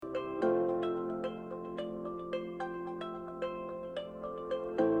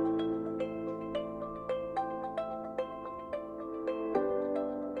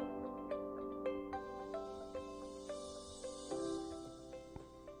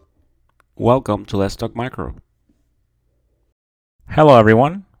Welcome to Let's Talk Micro. Hello,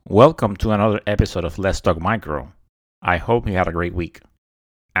 everyone. Welcome to another episode of Let's Talk Micro. I hope you had a great week.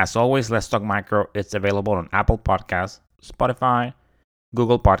 As always, Let's Talk Micro is available on Apple Podcasts, Spotify,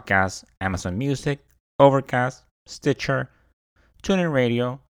 Google Podcasts, Amazon Music, Overcast, Stitcher, TuneIn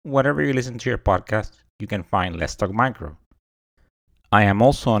Radio. Whatever you listen to your podcast, you can find Let's Talk Micro. I am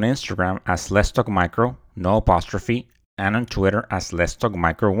also on Instagram as Let's Talk Micro, no apostrophe, and on Twitter as Let's Talk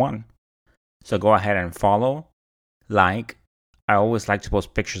Micro 1. So go ahead and follow, like. I always like to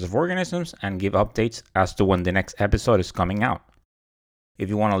post pictures of organisms and give updates as to when the next episode is coming out. If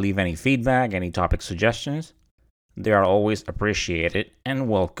you want to leave any feedback, any topic suggestions, they are always appreciated and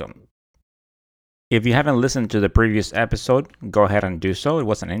welcome. If you haven't listened to the previous episode, go ahead and do so. It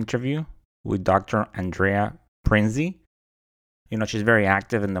was an interview with Dr. Andrea Prinzi. She's very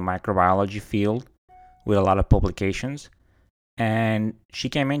active in the microbiology field with a lot of publications. And she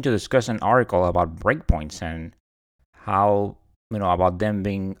came in to discuss an article about breakpoints and how about them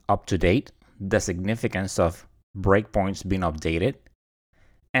being up to date, the significance of breakpoints being updated,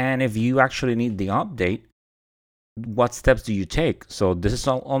 and if you actually need the update, what steps do you take? So this is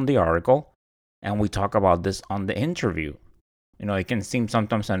all on the article, and we talk about this on the interview. It can seem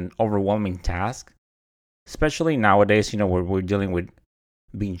sometimes an overwhelming task, especially nowadays, where we're dealing with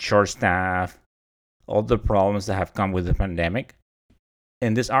being short-staffed, all the problems that have come with the pandemic.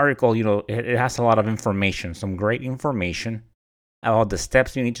 In this article, it has a lot of information, some great information about the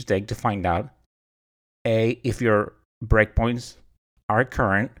steps you need to take to find out A, if your breakpoints are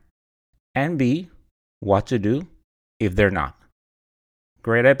current, and B, what to do if they're not.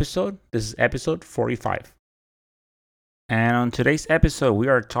 Great episode. This is episode 45. And on today's episode, we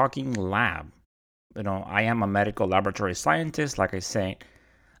are talking lab. I am a medical laboratory scientist. Like I say,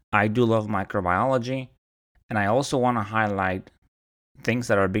 I do love microbiology. And I also want to highlight things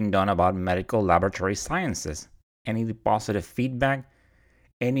that are being done about medical laboratory sciences. Any positive feedback,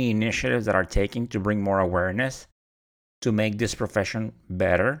 any initiatives that are taking to bring more awareness to make this profession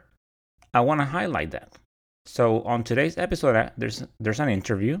better, I want to highlight that. So on today's episode, there's an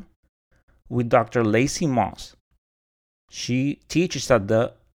interview with Dr. Lacey Moss. She teaches at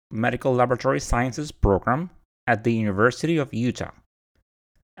the Medical Laboratory Sciences program at the University of Utah.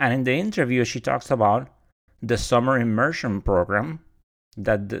 And in the interview, she talks about the summer immersion program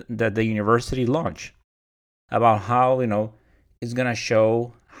that the university launched, about how it's going to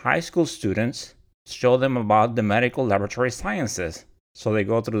show high school students, show them about the medical laboratory sciences. So they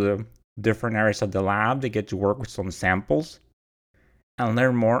go through the different areas of the lab, they get to work with some samples and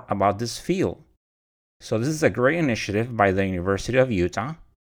learn more about this field. So this is a great initiative by the University of Utah,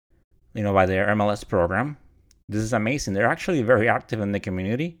 by their MLS program. This is amazing. They're actually very active in the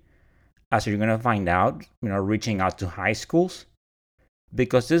community, as you're going to find out, reaching out to high schools,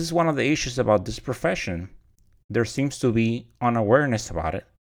 because this is one of the issues about this profession. There seems to be unawareness about it.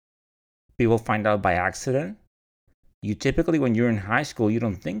 People find out by accident. You typically, when you're in high school, you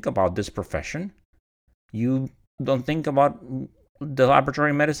don't think about this profession. You don't think about the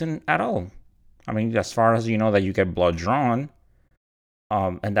laboratory medicine at all. I mean, as far as you know that you get blood drawn,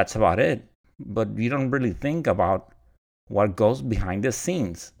 and that's about it. But you don't really think about what goes behind the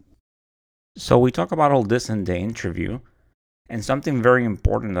scenes. So we talk about all this in the interview. And something very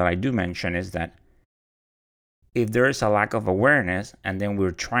important that I do mention is that if there is a lack of awareness and then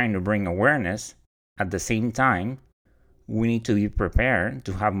we're trying to bring awareness at the same time, we need to be prepared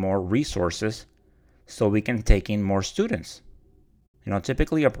to have more resources so we can take in more students.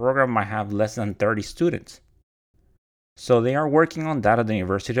 Typically a program might have less than 30 students. So they are working on that at the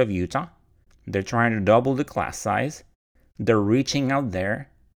University of Utah. They're trying to double the class size. They're reaching out there,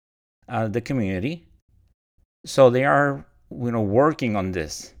 the community. So they are, working on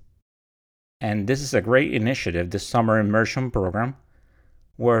this. And this is a great initiative, this summer immersion program,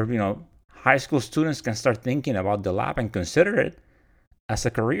 where, high school students can start thinking about the lab and consider it as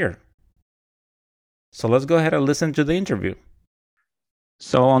a career. So let's go ahead and listen to the interview.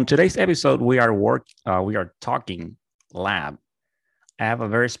 So on today's episode, we are talking lab. I have a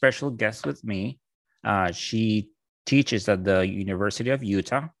very special guest with me. She teaches at the University of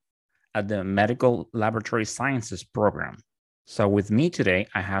Utah at the Medical Laboratory Sciences program. So with me today,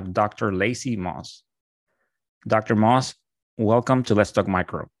 I have Dr. Lacey Moss. Dr. Moss, welcome to Let's Talk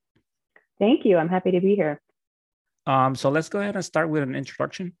Micro. Thank you. I'm happy to be here. So let's go ahead and start with an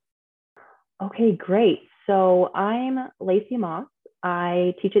introduction. Okay, great. So I'm Lacey Moss.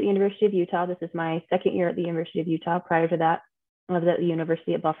 I teach at the University of Utah. This is my second year at the University of Utah. Prior to that, I was at the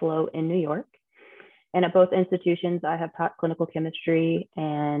University of Buffalo in New York. And at both institutions, I have taught clinical chemistry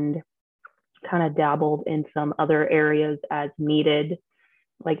and kind of dabbled in some other areas as needed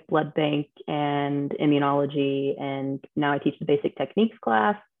like blood bank and immunology. And now I teach the basic techniques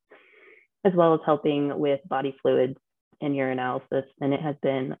class, as well as helping with body fluids and urinalysis. And it has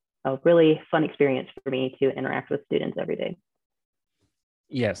been a really fun experience for me to interact with students every day.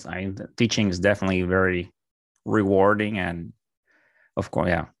 Yes, teaching is definitely very rewarding, and of course,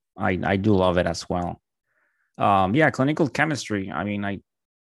 yeah, I do love it as well. Yeah, clinical chemistry. I mean, I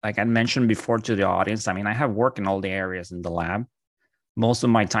like I mentioned before to the audience. I mean, I have worked in all the areas in the lab. Most of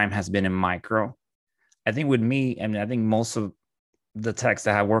my time has been in micro. I think with me, I mean, I think most of the techs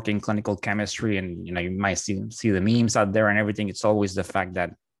that have worked in clinical chemistry, and you might see the memes out there and everything. It's always the fact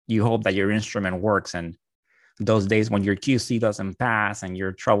that you hope that your instrument works, and those days when your QC doesn't pass and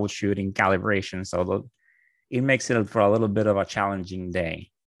you're troubleshooting calibration, so it makes it for a little bit of a challenging day.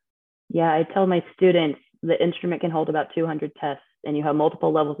 Yeah, I tell my students the instrument can hold about 200 tests, and you have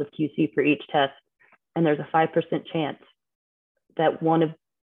multiple levels of QC for each test, and there's a 5% chance that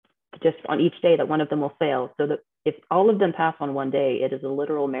just on each day that one of them will fail. So that if all of them pass on one day, it is a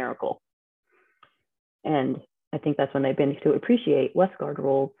literal miracle. And I think that's when they begin to appreciate Westgard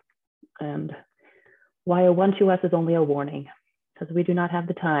rules and why a 1-2S is only a warning, because we do not have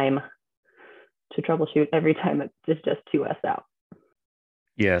the time to troubleshoot every time it's just 2S out.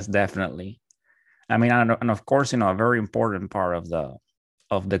 Yes, definitely. I mean, and of course, a very important part of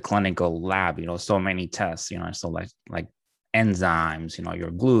the clinical lab, so many tests, so like enzymes,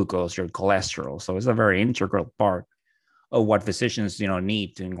 your glucose, your cholesterol. So it's a very integral part of what physicians,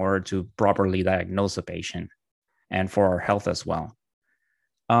 need in order to properly diagnose a patient and for our health as well.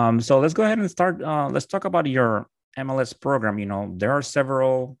 So let's go ahead and start. Let's talk about your MLS program. There are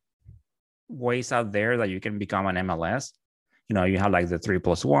several ways out there that you can become an MLS. You have like the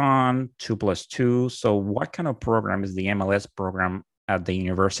 3+1, 2+2. So what kind of program is the MLS program at the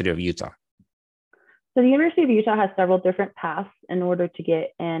University of Utah? So the University of Utah has several different paths in order to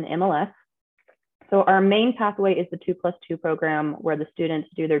get an MLS. So our main pathway is the 2+2 program, where the students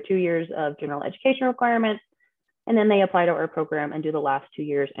do their 2 years of general education requirements, and then they apply to our program and do the last 2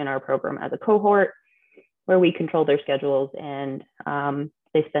 years in our program as a cohort, where we control their schedules, and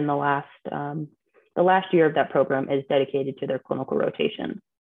they spend the last year of that program is dedicated to their clinical rotation.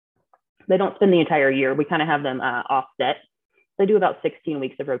 They don't spend the entire year. We kind of have them offset. They do about 16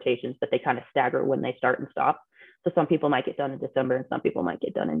 weeks of rotations, but they kind of stagger when they start and stop. So some people might get done in December and some people might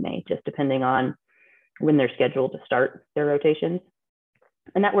get done in May, just depending on when they're scheduled to start their rotations.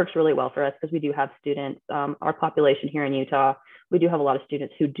 And that works really well for us because we do have students, our population here in Utah, we do have a lot of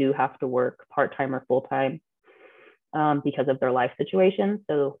students who do have to work part-time or full-time because of their life situation.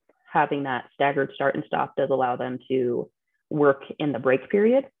 So having that staggered start and stop does allow them to work in the break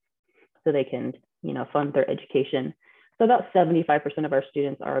period so they can, fund their education. So about 75% of our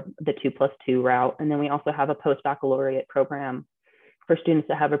students are the 2+2 route. And then we also have a post-baccalaureate program for students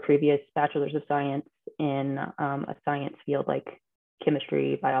that have a previous bachelor's of science in a science field like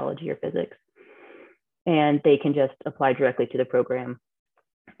chemistry, biology, or physics. And they can just apply directly to the program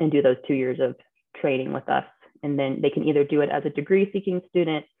and do those 2 years of training with us. And then they can either do it as a degree seeking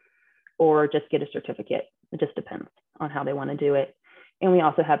student or just get a certificate. It just depends on how they want to do it. And we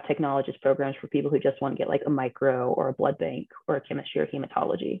also have technologist programs for people who just want to get like a micro or a blood bank or a chemistry or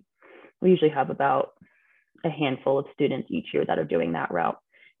hematology. We usually have about a handful of students each year that are doing that route.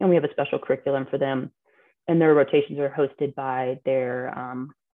 And we have a special curriculum for them. And their rotations are hosted by their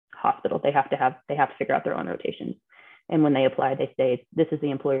hospital. They have to figure out their own rotations. And when they apply, they say, this is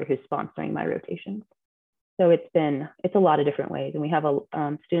the employer who's sponsoring my rotations. So it's a lot of different ways. And we have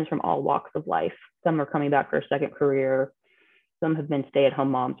students from all walks of life. Some are coming back for a second career. Some have been stay-at-home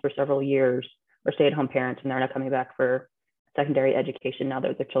moms for several years or stay-at-home parents, and they're not coming back for secondary education now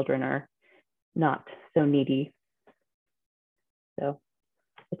that their children are not so needy. So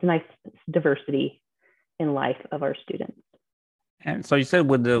it's a nice diversity in life of our students. And so you said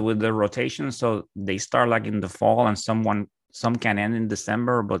with the rotation, so they start like in the fall and some can end in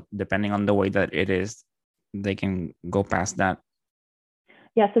December, but depending on the way that it is, they can go past that.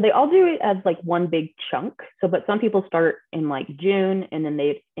 Yeah, so they all do it as like one big chunk. So, but some people start in like June and then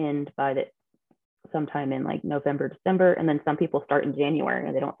they end by sometime in like November, December. And then some people start in January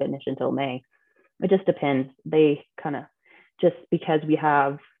and they don't finish until May. It just depends. They kind of, just because we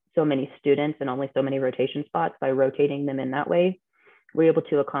have so many students and only so many rotation spots, by rotating them in that way, we're able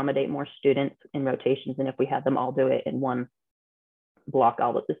to accommodate more students in rotations than if we had them all do it in one block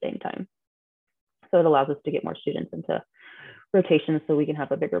all at the same time. So it allows us to get more students into rotations so we can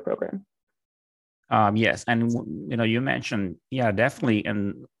have a bigger program. Yes, and you mentioned, yeah, definitely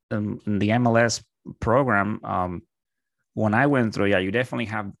in the MLS program. When I went through, yeah, you definitely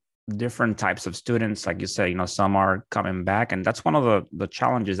have different types of students. Like you said, some are coming back, and that's one of the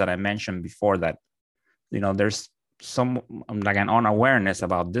challenges that I mentioned before, that there's some like an unawareness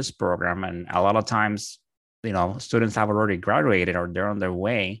about this program, and a lot of times students have already graduated or they're on their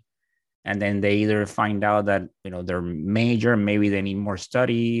way, and then they either find out that their major, maybe they need more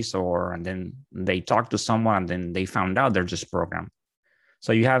studies, or and then they talk to someone and then they found out they're just program.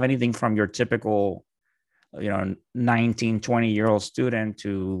 So you have anything from your typical 19, 20-year-old student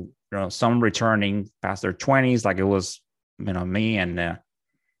to some returning past their 20s, like it was me, and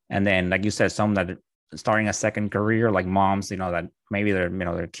then, like you said, some that starting a second career, like moms, that maybe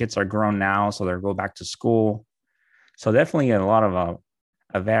their kids are grown now, so they go back to school. So definitely a lot of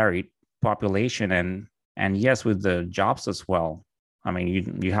a varied population, and yes, with the jobs as well. I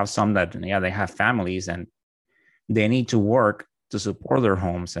mean, you have some that, yeah, they have families and they need to work to support their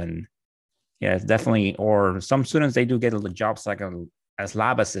homes, and yeah, it's definitely. Or some students, they do get the jobs like as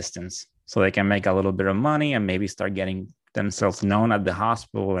lab assistants, so they can make a little bit of money and maybe start getting themselves known at the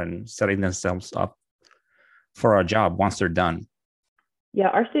hospital and setting themselves up for a job once they're done. Yeah,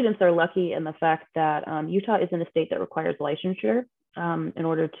 our students are lucky in the fact that Utah isn't a state that requires licensure in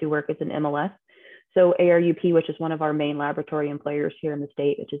order to work as an MLS. So ARUP, which is one of our main laboratory employers here in the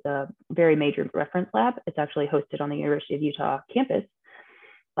state, which is a very major reference lab, it's actually hosted on the University of Utah campus.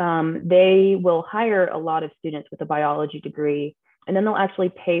 They will hire a lot of students with a biology degree, and then they'll actually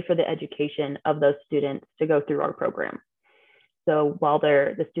pay for the education of those students to go through our program. So while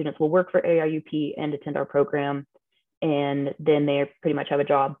the students will work for ARUP and attend our program, and then they pretty much have a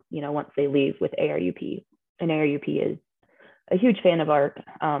job, once they leave with ARUP. And ARUP is a huge fan of our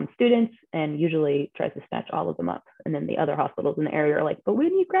students and usually tries to snatch all of them up. And then the other hospitals in the area are like, but we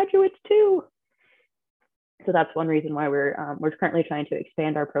need graduates too. So that's one reason why we're currently trying to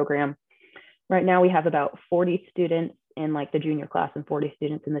expand our program. Right now we have about 40 students in like the junior class and 40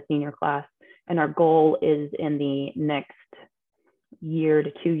 students in the senior class. And our goal is in the next year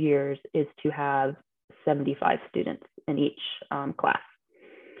to 2 years is to have 75 students in each class.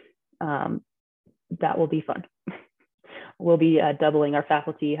 That will be fun. We'll be doubling our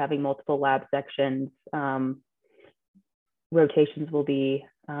faculty, having multiple lab sections. Rotations will be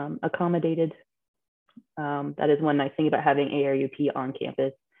accommodated. That is one nice thing about having ARUP on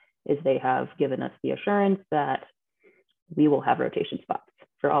campus, is they have given us the assurance that we will have rotation spots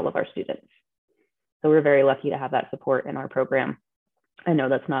for all of our students. So we're very lucky to have that support in our program. I know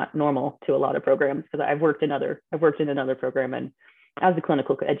that's not normal to a lot of programs, because I've worked in another program, and as a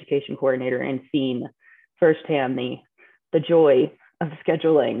clinical education coordinator and seen firsthand the joy of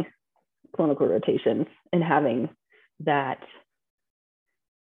scheduling clinical rotations and having that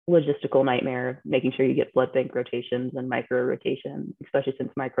logistical nightmare of making sure you get blood bank rotations and micro rotations, especially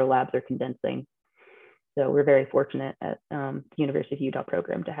since micro labs are condensing. So we're very fortunate at the University of Utah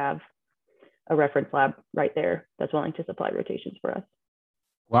program to have a reference lab right there that's willing to supply rotations for us.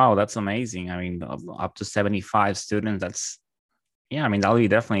 Wow, that's amazing. I mean, up to 75 students, yeah, I mean, that'll be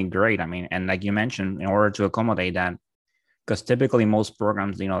definitely great. I mean, and like you mentioned, in order to accommodate that, because typically most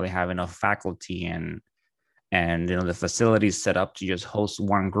programs, they have enough faculty and the facilities set up to just host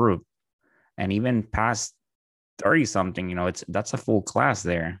one group, and even past 30 something, that's a full class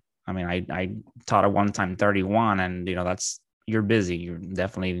there. I mean, I taught at one time 31, and you're busy. You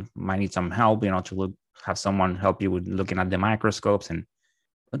definitely might need some help, to have someone help you with looking at the microscopes, and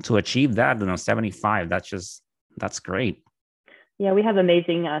to achieve that, 75, that's great. Yeah, we have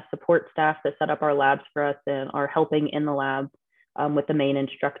amazing support staff that set up our labs for us and are helping in the lab with the main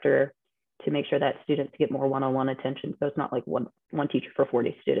instructor to make sure that students get more one-on-one attention. So it's not like one teacher for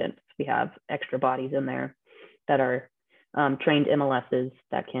 40 students. We have extra bodies in there that are trained MLSs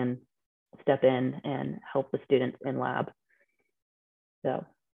that can step in and help the students in lab. So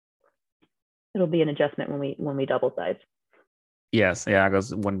it'll be an adjustment when we double size. Yes, yeah,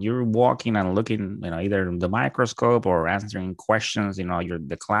 because when you're walking and looking, either the microscope or answering questions,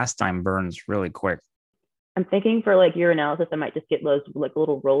 the class time burns really quick. I'm thinking for like urinalysis, I might just get those like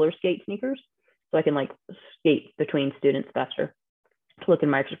little roller skate sneakers, so I can like skate between students faster to look in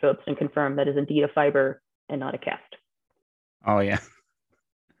microscopes and confirm that is indeed a fiber and not a cast. Oh yeah.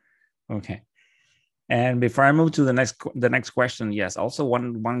 Okay. And before I move to the next question, yes, also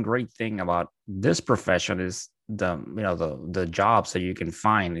one great thing about this profession is the jobs that you can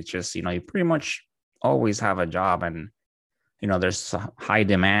find. It's just, you pretty much always have a job, and there's high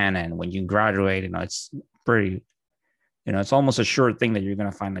demand, and when you graduate, it's pretty, it's almost a sure thing that you're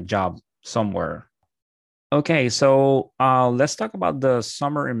going to find a job somewhere. Okay, so let's talk about the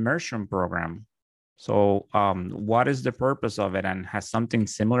summer immersion program. So what is the purpose of it, and has something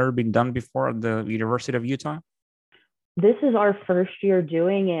similar been done before at the University of Utah? This is our first year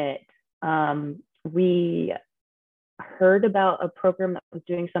doing it. We heard about a program that was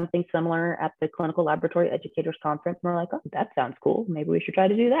doing something similar at the Clinical Laboratory Educators Conference. And we're like, oh, that sounds cool. Maybe we should try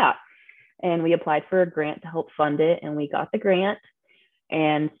to do that. And we applied for a grant to help fund it, and we got the grant.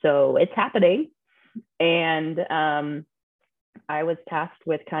 And so it's happening. And I was tasked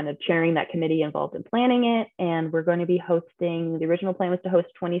with kind of chairing that committee involved in planning it. And we're going to be hosting, the original plan was to host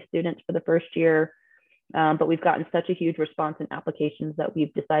 20 students for the first year. But we've gotten such a huge response in applications that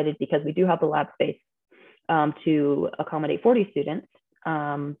we've decided, because we do have the lab space, to accommodate 40 students.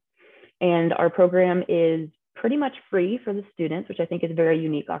 And our program is pretty much free for the students, which I think is a very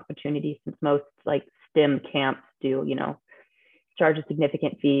unique opportunity, since most like STEM camps do, charge a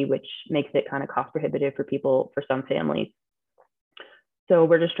significant fee, which makes it kind of cost prohibitive for people, for some families. So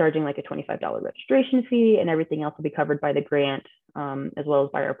we're just charging like a $25 registration fee, and everything else will be covered by the grant, as well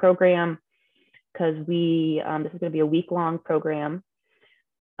as by our program. Because this is going to be a week-long program,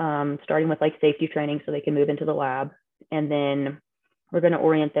 starting with like safety training so they can move into the lab. And then we're going to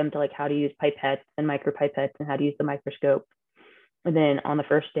orient them to like how to use pipettes and micropipettes and how to use the microscope. And then on the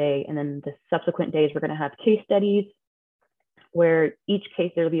first day, and then the subsequent days, we're going to have case studies, where each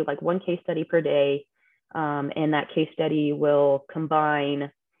case, there'll be like one case study per day. And that case study will combine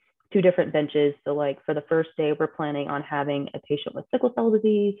two different benches. So like for the first day, we're planning on having a patient with sickle cell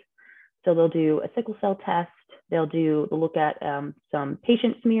disease. So they'll do a sickle cell test. They'll look at some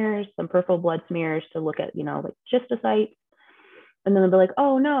patient smears, some peripheral blood smears to look at, like schistocytes. And then they'll be like,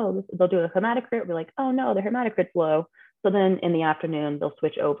 oh no, they'll do a hematocrit. We're like, oh no, the hematocrit's low. So then in the afternoon, they'll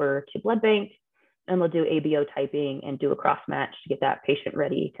switch over to blood bank, and they'll do ABO typing and do a cross match to get that patient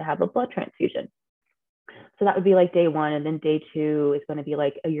ready to have a blood transfusion. So that would be like day one. And then day two is going to be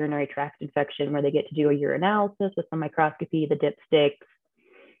like a urinary tract infection, where they get to do a urinalysis with some microscopy, the dipsticks.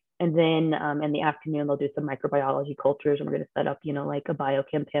 And then in the afternoon, they'll do some microbiology cultures, and we're going to set up, like a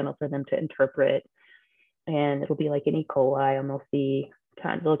biochem panel for them to interpret. And it'll be like an E. coli, and they'll see,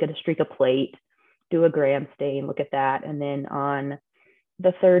 they'll get a streak of plate, do a gram stain, look at that. And then on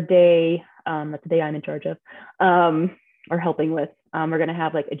the third day, that's the day I'm in charge of, or helping with, we're going to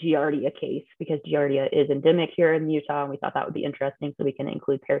have like a Giardia case, because Giardia is endemic here in Utah, and we thought that would be interesting. So we can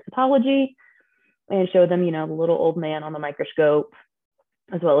include parasitology and show them, the little old man on the microscope,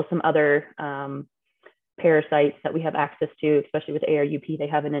 as well as some other parasites that we have access to, especially with ARUP. They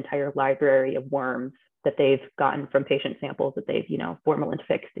have an entire library of worms that they've gotten from patient samples that they've, formalin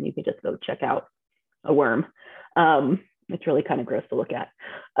fixed, and you can just go check out a worm. It's really kind of gross to look at.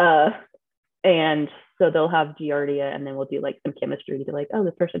 And so they'll have Giardia, and then we'll do like some chemistry to be like, oh,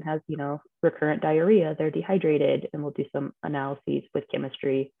 this person has, recurrent diarrhea, they're dehydrated, and we'll do some analyses with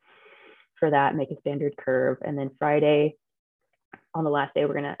chemistry for that, make a standard curve. And then Friday, on the last day,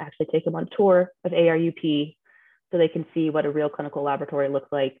 we're going to actually take them on a tour of ARUP so they can see what a real clinical laboratory looks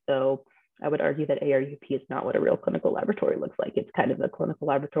like. So I would argue that ARUP is not what a real clinical laboratory looks like. It's kind of a clinical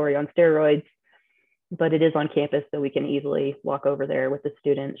laboratory on steroids, but it is on campus, so we can easily walk over there with the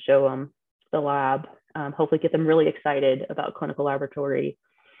students, show them the lab, hopefully get them really excited about clinical laboratory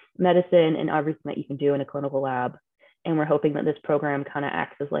medicine and everything that you can do in a clinical lab. And we're hoping that this program kind of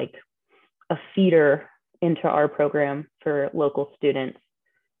acts as like a feeder into our program for local students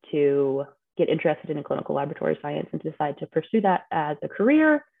to get interested in clinical laboratory science and decide to pursue that as a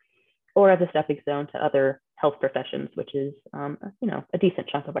career or as a stepping stone to other health professions, which is, a decent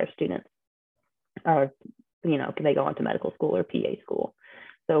chunk of our students are, they go on to medical school or PA school.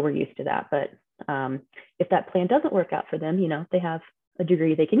 So we're used to that. But if that plan doesn't work out for them, they have a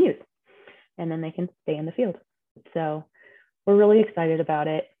degree they can use, and then they can stay in the field. So we're really excited about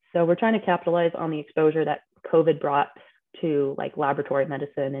it. So we're trying to capitalize on the exposure that COVID brought to like laboratory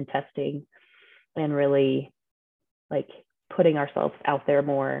medicine and testing, and really like putting ourselves out there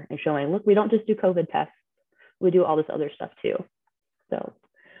more and showing, look, we don't just do COVID tests, we do all this other stuff too. So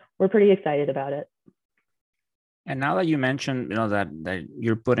we're pretty excited about it. And now that you mentioned, that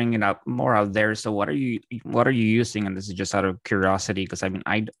you're putting it out more out there, so what are you using? And this is just out of curiosity, because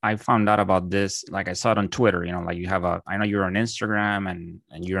I found out about this, like I saw it on Twitter. Like you have I know you're on Instagram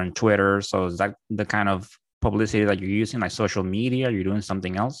and you're on Twitter. So is that the kind of publicity that you're using, like social media? You're doing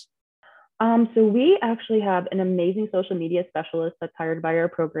something else? So we actually have an amazing social media specialist that's hired by our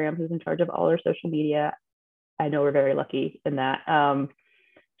program, who's in charge of all our social media. I know we're very lucky in that.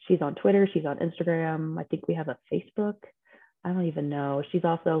 She's on Twitter, she's on Instagram. I think we have a Facebook. I don't even know. She's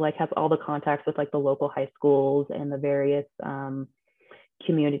also like has all the contacts with like the local high schools and the various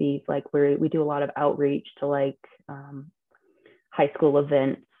communities. Like we do a lot of outreach to like high school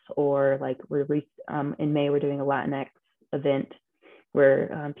events, or like in May we're doing a Latinx event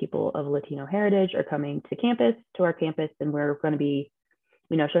where people of Latino heritage are coming to our campus, and we're going to be,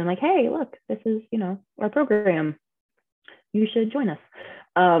 showing like, hey, look, this is, our program. You should join us.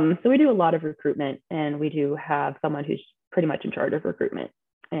 So we do a lot of recruitment, and we do have someone who's pretty much in charge of recruitment,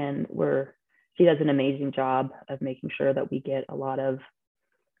 and she does an amazing job of making sure that we get a lot of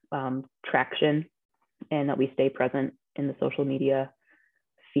traction and that we stay present in the social media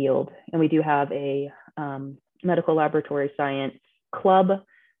field. And we do have a medical laboratory science club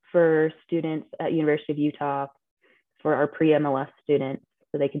for students at University of Utah for our pre-MLS students,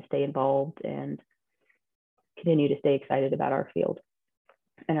 so they can stay involved and continue to stay excited about our field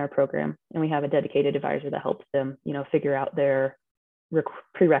and our program. And we have a dedicated advisor that helps them, figure out their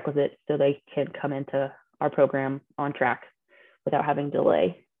prerequisites so they can come into our program on track without having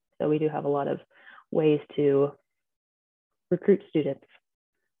delay. So we do have a lot of ways to recruit students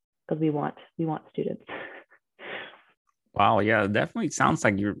because we want students. Wow, yeah, definitely sounds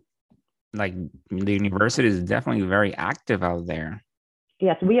like you're like the university is definitely very active out there.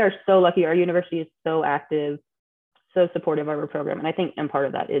 Yes, we are so lucky. Our university is so active, so supportive of our program. And I think part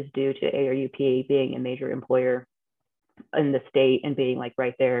of that is due to ARUP being a major employer in the state and being like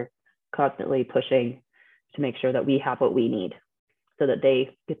right there, constantly pushing to make sure that we have what we need so that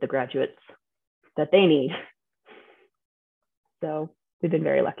they get the graduates that they need. So we've been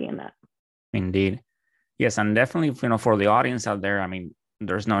very lucky in that. Indeed. Yes, and definitely, for the audience out there, I mean,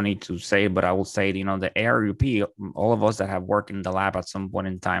 there's no need to say, but I will say, the ARUP, all of us that have worked in the lab at some point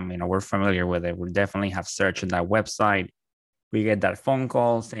in time, we're familiar with it. We definitely have searched that website. We get that phone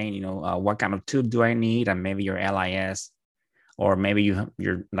call saying, what kind of tube do I need? And maybe your LIS, or maybe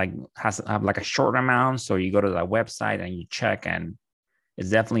you're like have like a short amount. So you go to that website and you check, and it's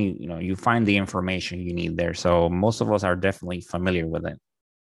definitely, you find the information you need there. So most of us are definitely familiar with it.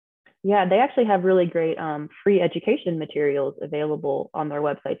 Yeah, they actually have really great free education materials available on their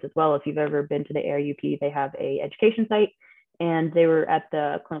websites as well. If you've ever been to the ARUP, they have a education site, and they were at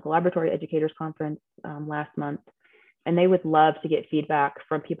the Clinical Laboratory Educators Conference last month, and they would love to get feedback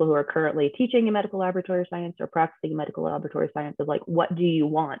from people who are currently teaching in medical laboratory science or practicing medical laboratory science of like, what do you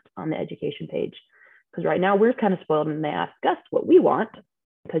want on the education page? Because right now we're kind of spoiled and they ask us what we want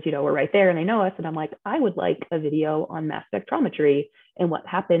because, we're right there and they know us. And I'm like, I would like a video on mass spectrometry and what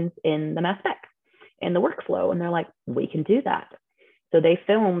happens in the mass spec and the workflow. And they're like, we can do that. So they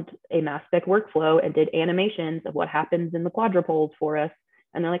filmed a mass spec workflow and did animations of what happens in the quadrupoles for us.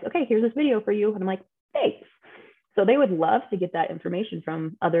 And they're like, okay, here's this video for you. And I'm like, thanks. So they would love to get that information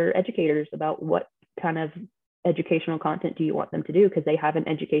from other educators about what kind of educational content do you want them to do, because they have an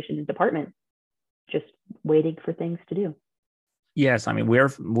education department just waiting for things to do. Yes, I mean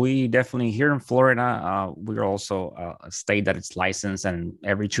we definitely here in Florida. We're also a state that it's licensed, and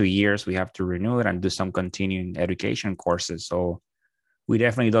every 2 years we have to renew it and do some continuing education courses. So we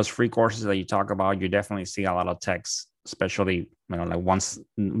definitely, those free courses that you talk about, you definitely see a lot of texts, especially like once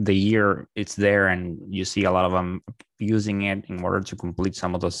the year it's there, and you see a lot of them using it in order to complete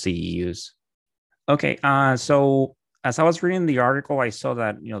some of those CEUs. Okay, so as I was reading the article, I saw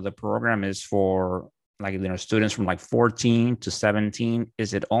that the program is for like students from like 14 to 17.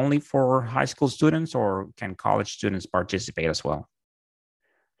 Is it only for high school students, or can college students participate as well?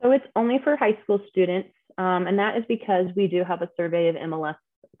 So it's only for high school students, and that is because we do have a survey of MLS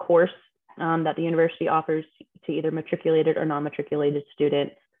course that the university offers to either matriculated or non-matriculated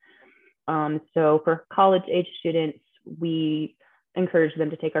students. So for college age students, we encourage them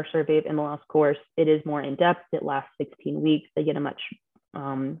to take our survey of MLS course. It is more in depth. It lasts 16 weeks. They get a much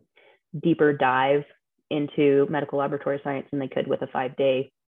deeper dive into medical laboratory science than they could with a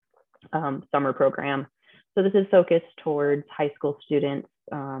 5-day summer program. So this is focused towards high school students.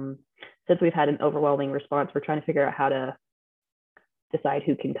 Since we've had an overwhelming response, we're trying to figure out how to decide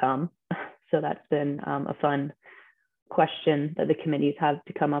who can come. So that's been a fun question that the committees have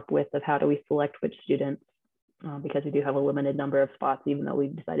to come up with, of how do we select which students, because we do have a limited number of spots, even though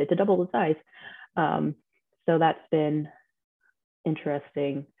we've decided to double the size. So that's been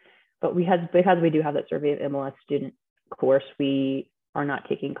interesting. But because we do have that survey of MLS student course, we are not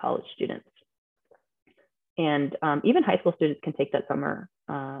taking college students. And even high school students can take that summer,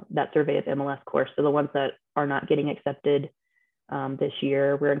 that survey of MLS course. So the ones that are not getting accepted this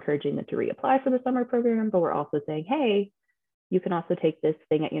year, we're encouraging them to reapply for the summer program, but we're also saying, hey, you can also take this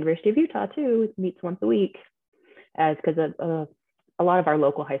thing at University of Utah too. It meets once a week, as because a lot of our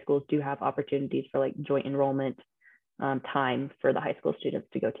local high schools do have opportunities for like joint enrollment time for the high school students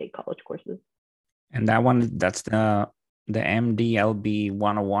to go take college courses. And that one, that's the MDLB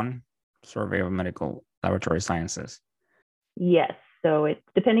 101, Survey of Medical Laboratory Sciences. Yes. So it's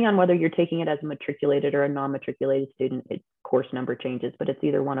depending on whether you're taking it as a matriculated or a non-matriculated student, its course number changes, but it's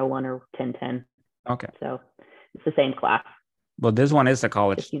either 101 or 1010. Okay. So it's the same class. But this one is a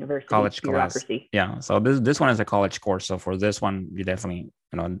Just university college class. bureaucracy. Yeah. So this one is a college course. So for this one, you definitely,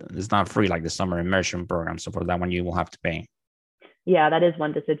 it's not free like the summer immersion program. So for that one, you will have to pay. Yeah, that is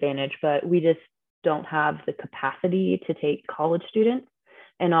one disadvantage, but we just don't have the capacity to take college students.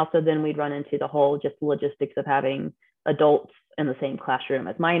 And also then we'd run into the whole just logistics of having adults in the same classroom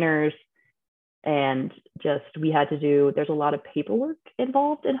as minors. And just there's a lot of paperwork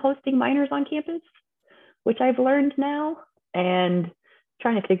involved in hosting minors on campus, which I've learned now. And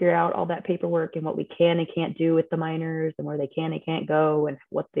trying to figure out all that paperwork and what we can and can't do with the minors and where they can and can't go and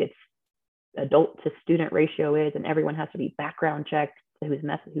what the adult to student ratio is, and everyone has to be background checked. Who's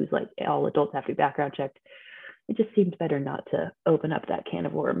like all adults have to be background checked. It just seems better not to open up that can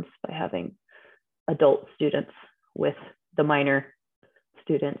of worms by having adult students with the minor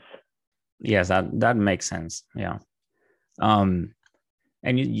students. Yes, that makes sense. Yeah.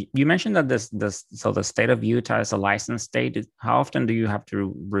 And you mentioned that so the state of Utah is a licensed state. How often do you have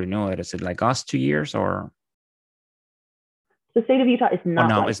to renew it? Is it like us 2 years or? The state of Utah is not. Oh,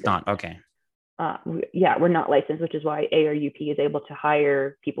 no, licensed. It's not. Okay. We're not licensed, which is why ARUP is able to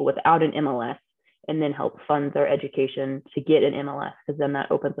hire people without an MLS and then help fund their education to get an MLS, because then that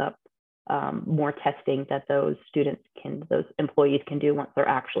opens up more testing that those employees can do once they're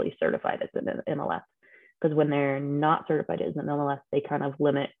actually certified as an MLS. Because when they're not certified as an MLS, they kind of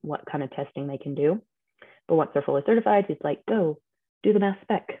limit what kind of testing they can do. But once they're fully certified, it's like, go do the mass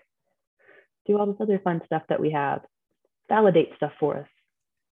spec, do all this other fun stuff that we have, validate stuff for us.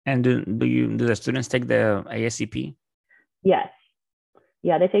 And do the students take the ASCP? Yes.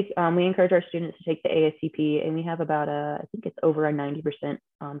 Yeah, they take. We encourage our students to take the ASCP, and we have about I think it's over a 90%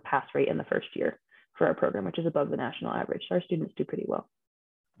 pass rate in the first year for our program, which is above the national average. So our students do pretty well.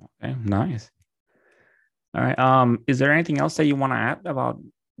 Okay, nice. All right. Is there anything else that you want to add about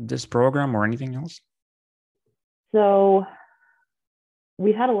this program or anything else? So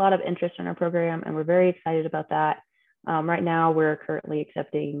we've had a lot of interest in our program, and we're very excited about that. Right now, we're currently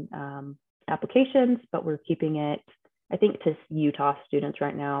accepting applications, but we're keeping it, I think, to Utah students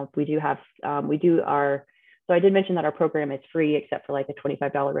right now. So I did mention that our program is free except for like a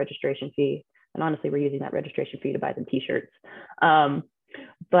 $25 registration fee. And honestly, we're using that registration fee to buy them t-shirts.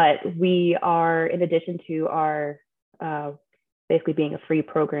 But we are, in addition to our basically being a free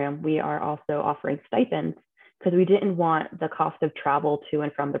program, we are also offering stipends, because we didn't want the cost of travel to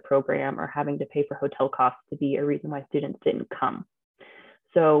and from the program or having to pay for hotel costs to be a reason why students didn't come.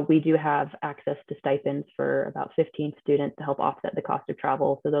 So we do have access to stipends for about 15 students to help offset the cost of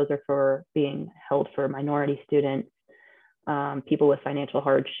travel. So those are for being held for minority students, people with financial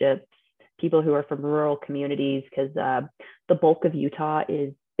hardships, people who are from rural communities, because the bulk of Utah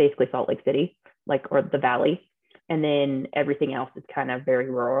is basically Salt Lake City, or the Valley. And then everything else is kind of very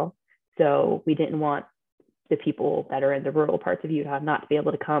rural. So we didn't want the people that are in the rural parts of Utah not to be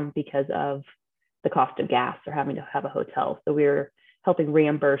able to come because of the cost of gas or having to have a hotel. So we're helping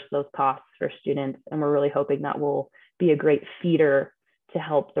reimburse those costs for students. And we're really hoping that will be a great feeder to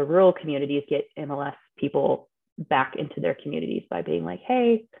help the rural communities get MLS people back into their communities by being like,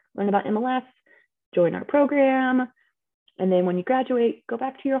 hey, learn about MLS, join our program. And then when you graduate, go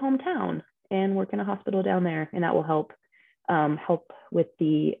back to your hometown and work in a hospital down there. And that will help with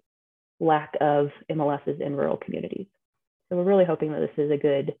the lack of MLSs in rural communities. So we're really hoping that this is a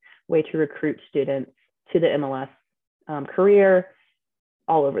good way to recruit students to the MLS career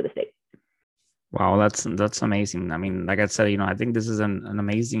all over the state. Wow, that's amazing. I mean, like I said, I think this is an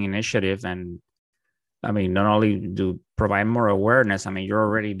amazing initiative. And I mean, not only to provide more awareness, I mean, you're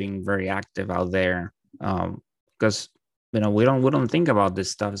already being very active out there, because, we don't think about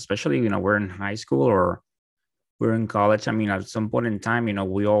this stuff, especially, we're in high school or we're in college. I mean, at some point in time,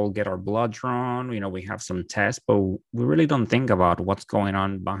 we all get our blood drawn, we have some tests, but we really don't think about what's going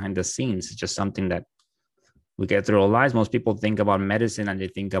on behind the scenes. It's just something that we get through our lives. Most people think about medicine and they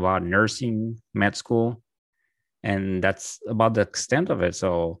think about nursing, med school, and that's about the extent of it.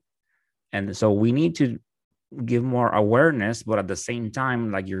 So we need to give more awareness, but at the same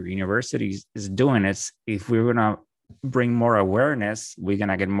time, like your university is doing it, if we're going to bring more awareness, we're going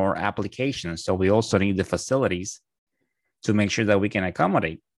to get more applications. So we also need the facilities to make sure that we can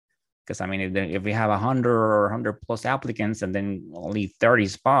accommodate. Because I mean, if we have 100 or 100 plus applicants and then only 30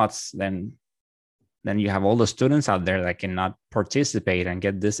 spots, then you have all the students out there that cannot participate and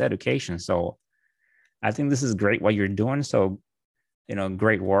get this education. So I think this is great what you're doing. So,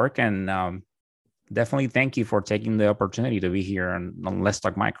 great work. And definitely thank you for taking the opportunity to be here on Let's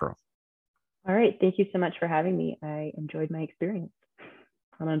Talk Micro. All right. Thank you so much for having me. I enjoyed my experience.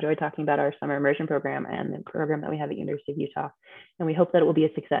 enjoy talking about our summer immersion program and the program that we have at University of Utah. And we hope that it will be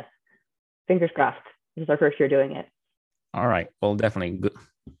a success. Fingers crossed. This is our first year doing it. All right. Well, definitely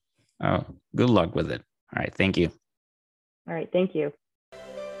good luck with it. All right. Thank you. All right. Thank you.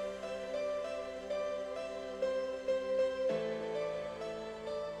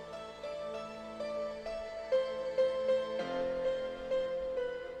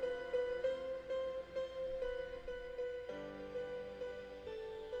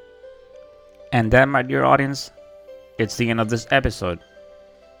 And that, my dear audience, it's the end of this episode.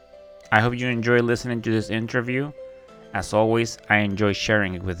 I hope you enjoy listening to this interview. As always, I enjoy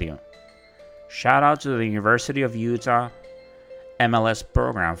sharing it with you. Shout out to the University of Utah MLS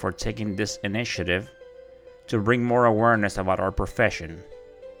program for taking this initiative to bring more awareness about our profession.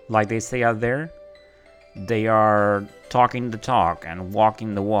 Like they say out there, they are talking the talk and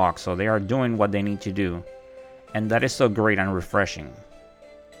walking the walk, so they are doing what they need to do. And that is so great and refreshing.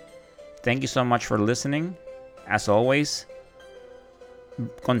 Thank you so much for listening. As always,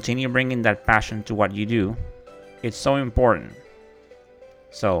 continue bringing that passion to what you do. It's so important.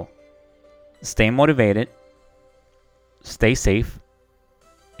 So, stay motivated, stay safe,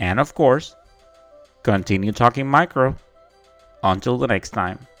 and of course, continue talking micro. Until the next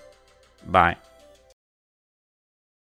time, bye.